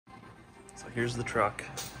So here's the truck,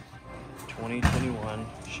 2021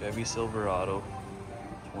 Chevy Silverado,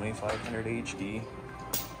 2500 HD,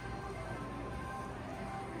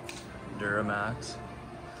 Duramax.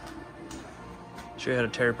 Show you how to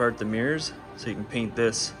tear apart the mirrors so you can paint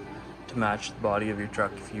this to match the body of your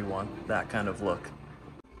truck if you want that kind of look.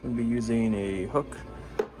 We'll be using a hook.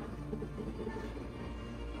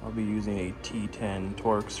 I'll be using a T10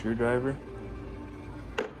 torque screwdriver.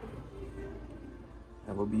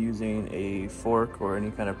 And we'll be using a fork or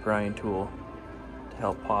any kind of prying tool to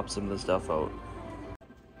help pop some of the stuff out.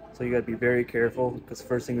 So you gotta be very careful because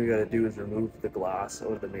first thing we gotta do is remove the glass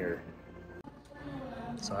out of the mirror.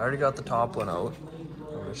 So I already got the top one out.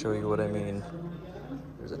 I'm gonna show you what I mean.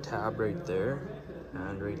 There's a tab right there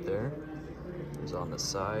and right there. There's on the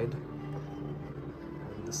side.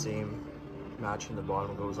 And the same matching the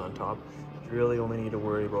bottom goes on top. You really only need to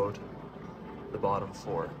worry about the bottom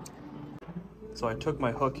four. So I took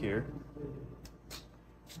my hook here.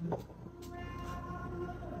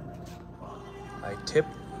 I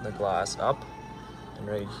tipped the glass up, and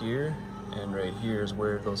right here is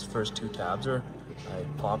where those first two tabs are. I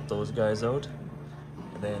popped those guys out,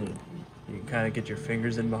 and then you can kind of get your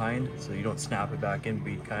fingers in behind so you don't snap it back in,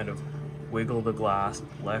 but you kind of wiggle the glass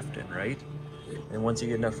left and right. And once you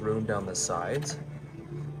get enough room down the sides,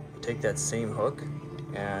 take that same hook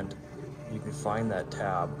and you can find that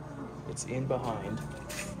tab. It's in behind.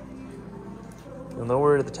 You'll know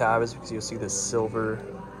where the tab is because you'll see this silver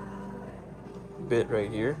bit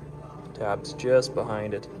right here. The tab's just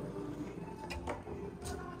behind it.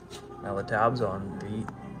 Now the tab's on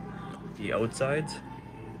the outsides.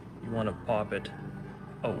 You want to pop it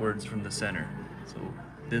outwards from the center. So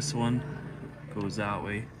this one goes that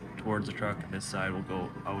way towards the truck, and this side will go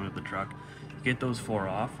out of the truck. You get those four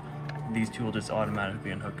off, these two will just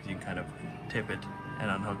automatically unhook because you can kind of tip it and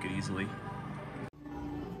unhook it easily.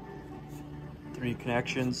 3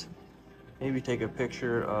 connections. Maybe take a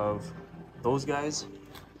picture of those guys.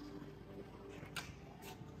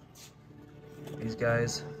 These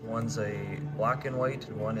guys, one's a black and white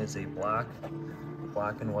and one is a black.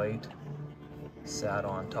 Black and white sat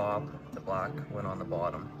on top, the black went on the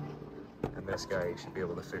bottom. And this guy, you should be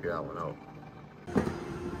able to figure that one out.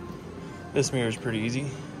 This mirror is pretty easy.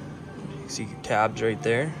 You can see tabs right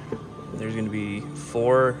there. There's going to be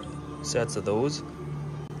 4 sets of those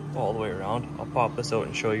all the way around. I'll pop this out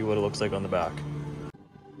and show you what it looks like on the back.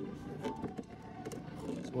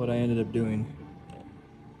 So what I ended up doing,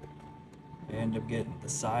 I ended up getting the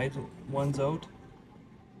side ones out.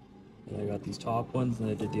 And I got these top ones, and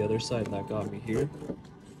I did the other side, and that got me here.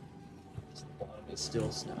 So the bottom is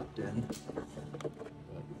still snapped in, but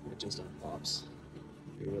it just unpops.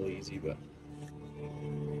 It'll be really easy, but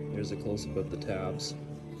there's a close-up of the tabs.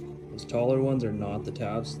 Those taller ones are not the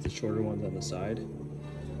tabs, the shorter ones on the side.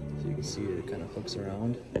 So you can see it kind of hooks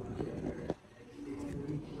around.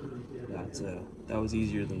 That was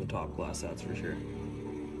easier than the top glass, that's for sure.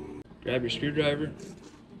 Grab your screwdriver.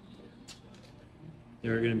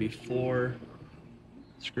 There are going to be 4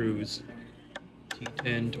 screws,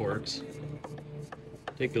 T10 Torx.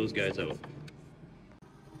 Take those guys out.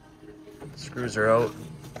 Screws are out.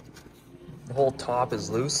 The whole top is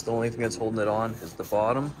loose. The only thing that's holding it on is the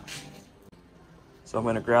bottom. So I'm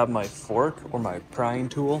going to grab my fork or my prying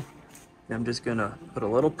tool. And I'm just going to put a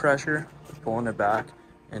little pressure, pulling it back,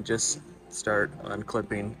 and just start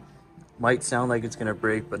unclipping. Might sound like it's going to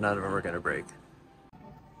break, but none of them are going to break.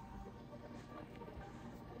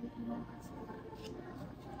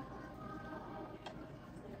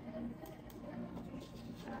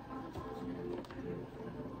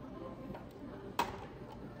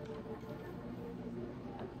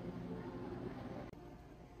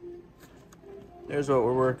 There's what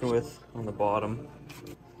we're working with on the bottom.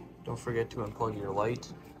 Don't forget to unplug your light.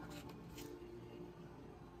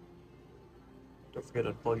 Don't forget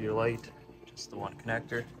to unplug your light, just the one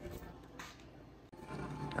connector.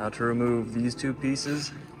 Now to remove these 2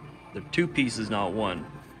 pieces, they're 2 pieces, not one.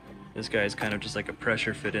 This guy's kind of just like a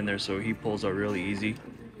pressure fit in there, so he pulls out really easy.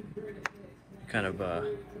 Kind of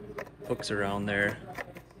hooks around there,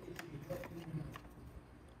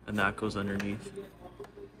 and that goes underneath.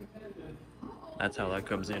 That's how that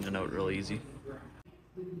comes in and out real easy.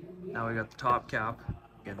 Now we got the top cap.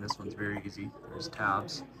 Again, this one's very easy. There's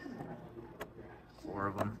tabs, 4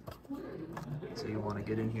 of them. So you want to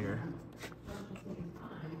get in here.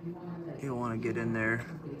 You want to get in there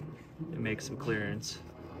and make some clearance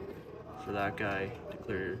for that guy to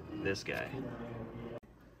clear this guy.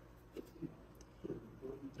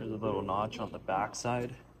 There's a little notch on the back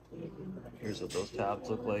side. Here's what those tabs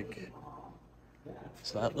look like.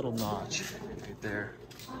 So that little notch right there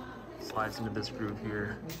slides into this groove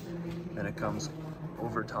here, then it comes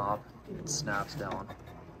over top and snaps down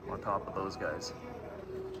on top of those guys.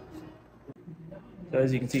 So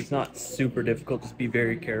as you can see, it's not super difficult. Just be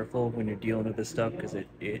very careful when you're dealing with this stuff because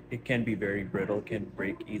it can be very brittle, it can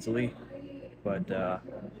break easily. But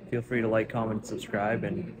feel free to like, comment, subscribe,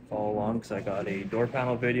 and follow along because I got a door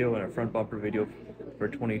panel video and a front bumper video for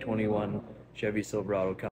 2021 Chevy Silverado.